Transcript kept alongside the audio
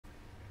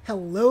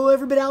Hello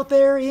everybody out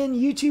there in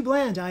YouTube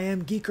land, I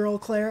am Geek Girl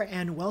Claire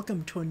and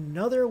welcome to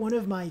another one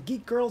of my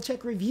Geek Girl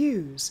Tech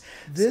reviews.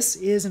 This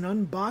is an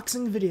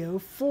unboxing video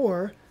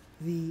for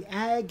the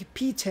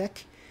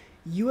AGPTEK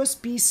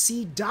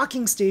USB-C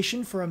Docking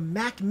Station for a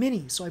Mac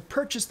Mini. So I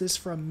purchased this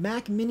for a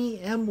Mac Mini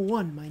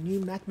M1, my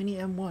new Mac Mini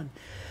M1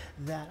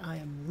 that I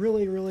am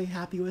really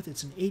happy with.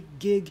 It's an 8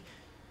 gig,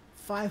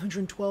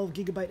 512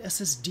 gigabyte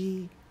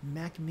SSD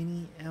Mac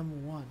Mini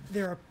M1.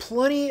 There are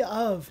plenty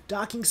of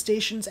docking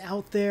stations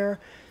out there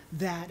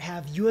that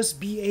have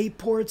USB-A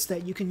ports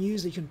that you can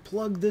use. You can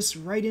plug this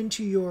right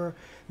into your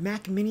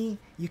Mac Mini.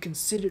 You can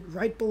sit it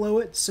right below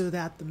it so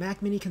that the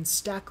Mac Mini can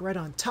stack right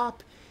on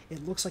top.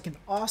 It looks like an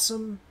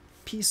awesome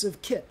piece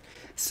of kit.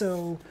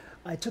 So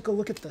I took a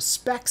look at the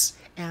specs,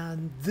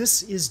 and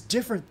this is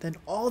different than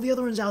all the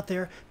other ones out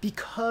there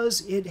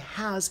because it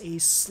has a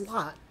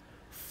slot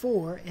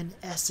for an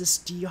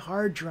SSD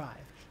hard drive.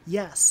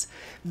 Yes,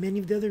 many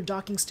of the other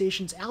docking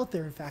stations out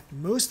there, in fact,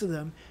 most of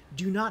them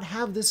do not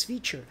have this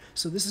feature.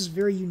 So this is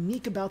very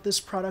unique about this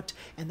product,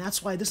 and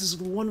that's why this is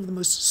one of the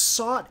most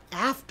sought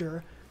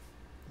after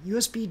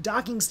USB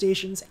docking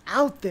stations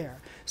out there.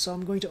 So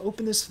I'm going to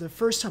open this for the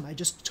first time. I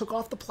just took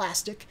off the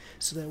plastic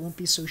so that it won't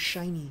be so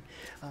shiny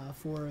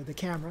for the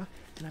camera,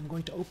 and I'm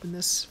going to open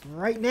this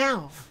right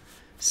now.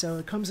 So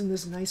it comes in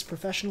this nice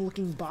professional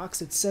looking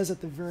box. It says at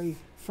the very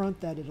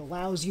front that it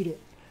allows you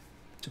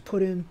to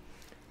put in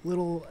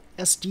little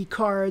SD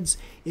cards.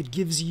 It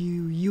gives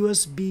you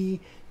USB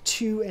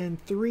 2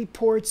 and 3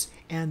 ports,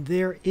 and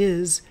there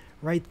is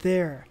right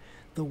there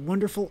the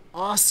wonderful,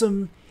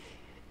 awesome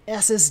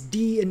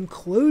SSD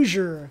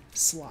enclosure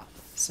slot.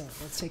 So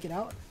let's take it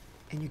out,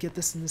 and you get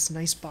this in this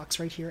nice box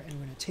right here, and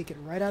we're going to take it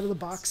right out of the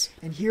box,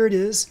 and here it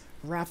is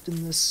wrapped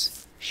in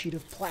this sheet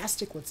of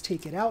plastic. Let's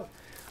take it out.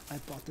 I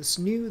bought this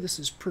new. This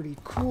is pretty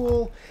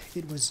cool.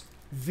 It was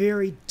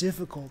very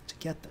difficult to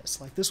get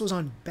this. Like, this was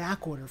on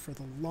back order for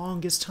the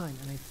longest time,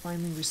 and I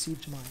finally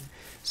received mine.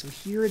 So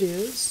here it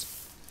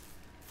is.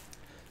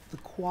 The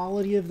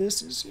quality of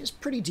this is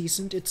pretty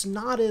decent. It's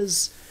not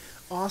as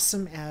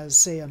awesome as,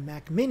 say, a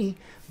Mac Mini,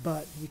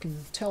 but you can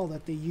tell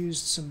that they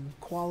used some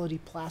quality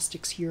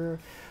plastics here.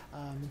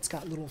 It's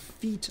got little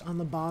feet on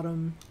the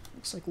bottom.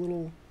 Looks like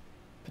little,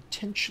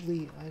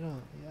 potentially, I don't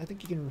know, I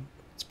think you can,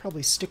 it's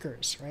probably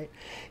stickers, right?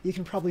 You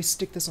can probably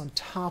stick this on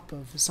top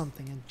of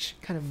something and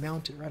kind of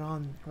mount it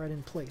right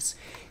in place.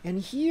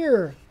 And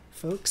here,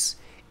 folks,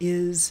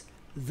 is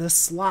the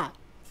slot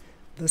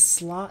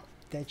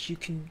that you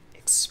can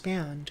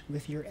expand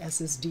with your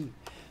SSD.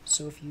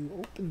 So if you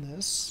open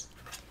this,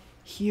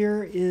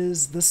 here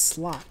is the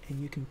slot,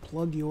 and you can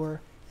plug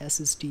your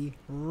SSD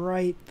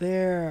right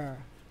there.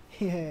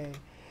 Yay!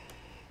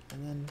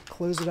 And then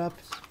close it up,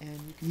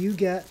 and you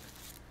get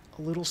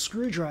a little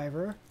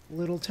screwdriver,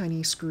 little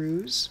tiny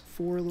screws,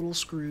 4 little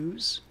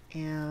screws,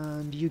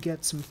 and you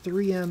get some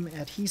 3M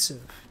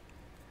adhesive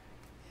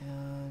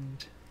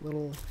and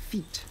little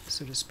feet,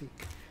 so to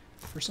speak.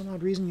 For some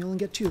odd reason, you only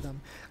get 2 of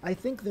them. I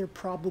think they're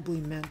probably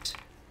meant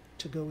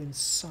to go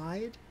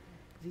inside,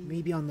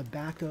 maybe on the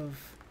back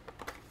of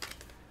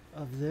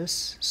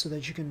this, so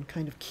that you can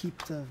kind of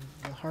keep the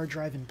hard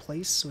drive in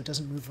place so it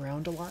doesn't move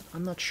around a lot.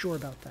 I'm not sure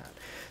about that.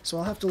 So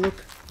I'll have to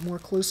look more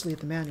closely at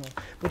the manual.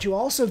 But you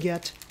also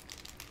get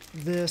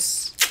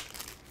this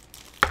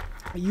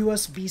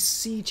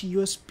USB-C to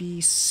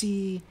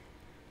USB-C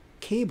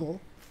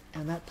cable,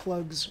 and that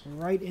plugs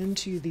right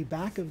into the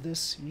back of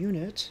this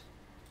unit.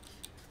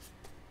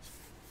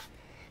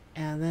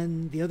 And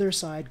then the other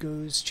side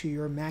goes to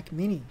your Mac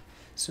Mini,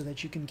 so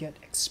that you can get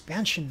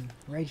expansion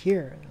right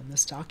here on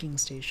this docking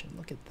station.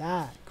 Look at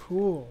that,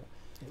 cool.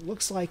 It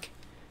looks like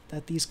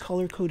that these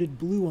color-coded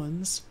blue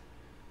ones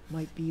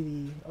might be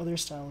the other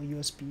style of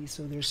USB.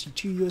 So there's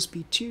 2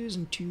 USB 2s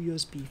and 2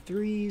 USB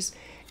 3s,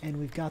 and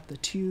we've got the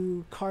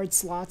 2 card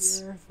slots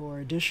here for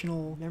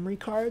additional memory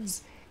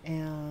cards,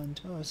 and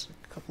there's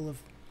a couple of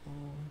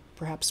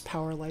perhaps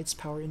power lights,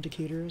 power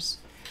indicators,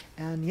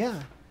 and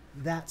yeah,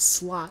 that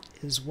slot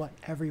is what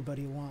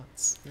everybody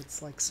wants.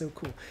 It's like so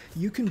cool.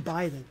 You can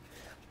buy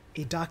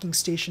a docking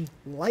station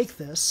like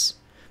this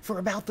for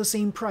about the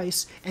same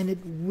price, and it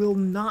will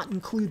not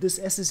include this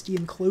SSD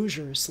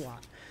enclosure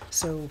slot.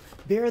 So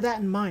bear that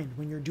in mind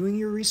when you're doing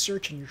your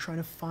research and you're trying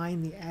to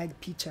find the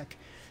AGPTEK.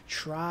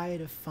 Try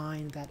to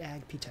find that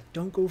AGPTEK.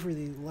 Don't go for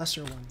the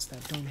lesser ones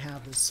that don't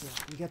have this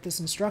slot. You get this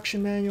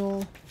instruction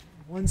manual.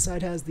 One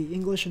side has the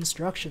English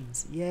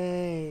instructions.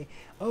 Yay!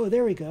 Oh,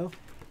 there we go.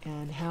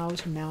 And how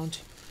to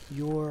mount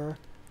your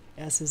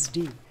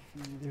SSD.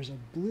 There's a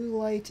blue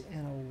light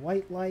and a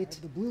white light.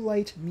 The blue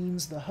light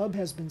means the hub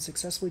has been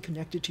successfully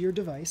connected to your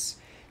device,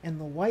 and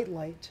the white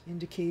light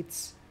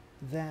indicates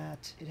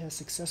that it has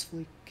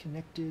successfully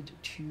connected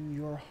to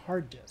your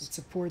hard disk. It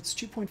supports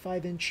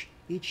 2.5-inch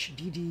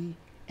HDD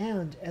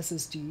and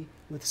SSD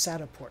with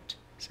SATA port.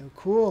 So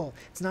cool.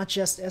 It's not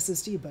just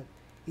SSD, but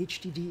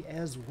HDD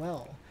as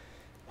well.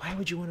 Why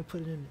would you want to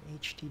put it in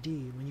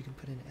HDD when you can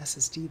put in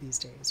SSD these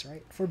days,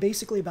 right? For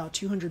basically about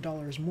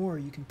 $200 more,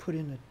 you can put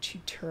in a 2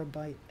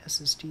 terabyte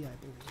SSD, I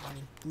believe. I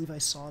believe I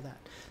saw that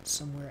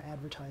somewhere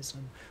advertised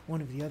on one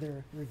of the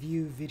other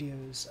review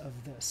videos of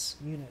this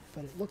unit.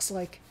 But it looks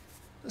like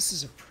this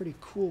is a pretty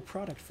cool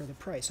product for the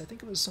price. I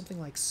think it was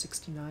something like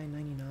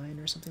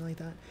 $69.99 or something like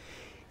that.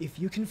 If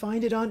you can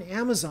find it on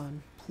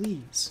Amazon,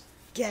 please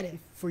get it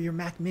for your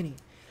Mac Mini.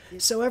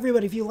 So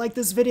everybody, if you like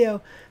this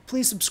video,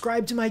 please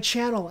subscribe to my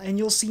channel and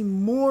you'll see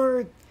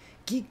more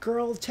Geek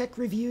Girl tech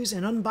reviews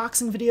and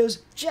unboxing videos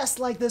just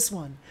like this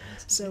one.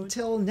 So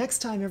until next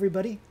time,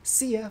 everybody,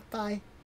 see ya, bye.